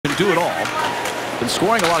do it all. Been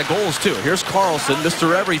scoring a lot of goals, too. Here's Carlson,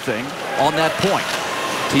 Mr. Everything, on that point.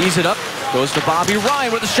 Tees it up, goes to Bobby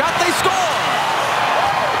Ryan with a shot. They score!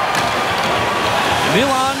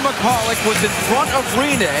 Milan Michalek was in front of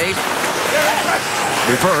Rene.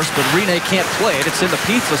 Reverse, but Rene can't play it. It's in the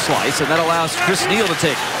pizza slice, and that allows Chris Neal to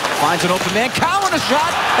take it. Finds an open man. Cowan a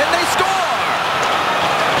shot, and they score!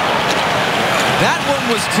 That one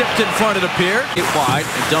was tipped in front, it appeared. Get wide,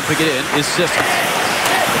 and dumping it in is Sissons.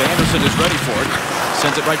 But Anderson is ready for it.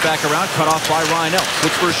 Sends it right back around, cut off by Ryan Ellis.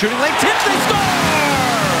 Looks for a shooting lane, tip, they score!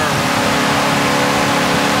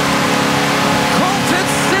 Colton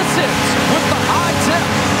Sissons with the high tip.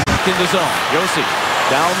 Back in the zone, Yossi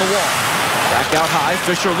down the wall. Back out high,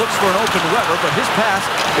 Fisher looks for an open Weber, but his pass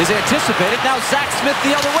is anticipated. Now Zach Smith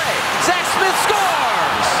the other way. Zach Smith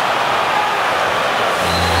scores!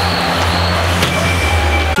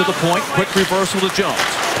 To the point, quick reversal to Jones.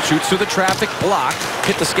 Shoots through the traffic, blocked,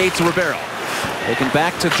 hit the skates of Ribeiro. Taken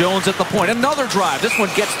back to Jones at the point. Another drive. This one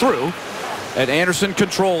gets through, and Anderson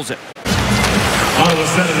controls it.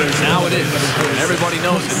 Now it is. Everybody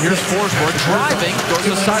knows it. Here's Forsberg driving, goes to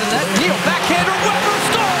the side of the net. Neal, backhander, Weber,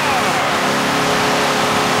 score!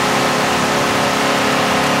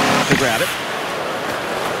 To grab it.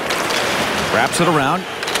 Wraps it around.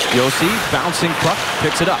 Yossi, bouncing puck,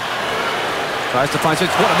 picks it up. Tries to find space.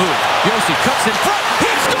 What a move. Yossi cuts in front. He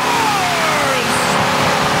scores!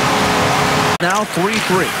 Now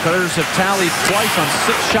 3-3. Cutters have tallied twice on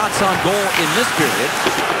 6 shots on goal in this period.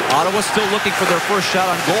 Ottawa still looking for their first shot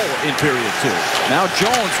on goal in period 2. Now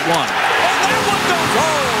Jones won. And that one goes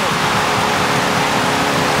home!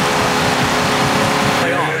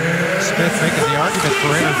 Smith making the argument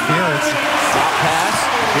for interference. Top pass.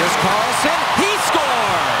 Here's Carlson. He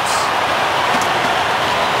scores!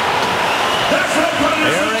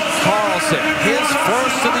 Erik Karlsson, his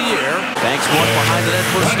first of the year. Banks one behind the net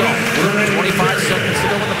for Stone. 25 seconds to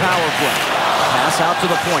go in the power play. Pass out to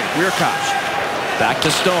the point. Weirkoch. Back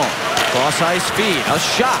to Stone. Cross ice feed. A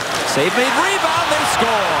shot. Save made. Rebound. They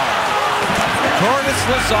score. Curtis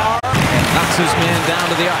Lazar knocks his man down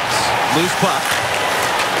to the ice. Loose puck.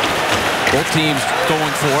 Both teams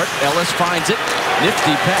going for it. Ellis finds it.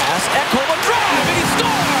 Nifty pass. Ekholm a drive, and he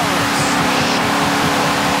scores!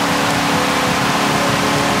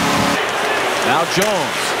 Now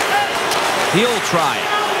Jones. He'll try it.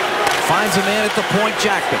 Finds a man at the point,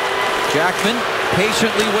 Jackman. Jackman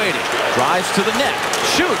patiently waiting. Drives to the net.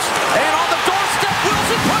 Shoots. And on the doorstep,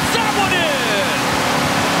 Wilson puts that one in!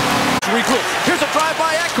 Regroup. Here's a drive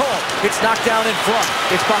by Ekholm. It's knocked down in front.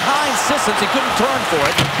 It's behind Sissons. He couldn't turn for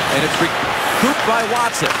it. And it's recouped by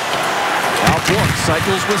Watson. Now Bourque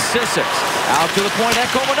cycles with Sissons. Out to the point.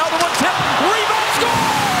 Ekholm, another one. Tip. Rebound,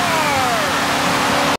 score!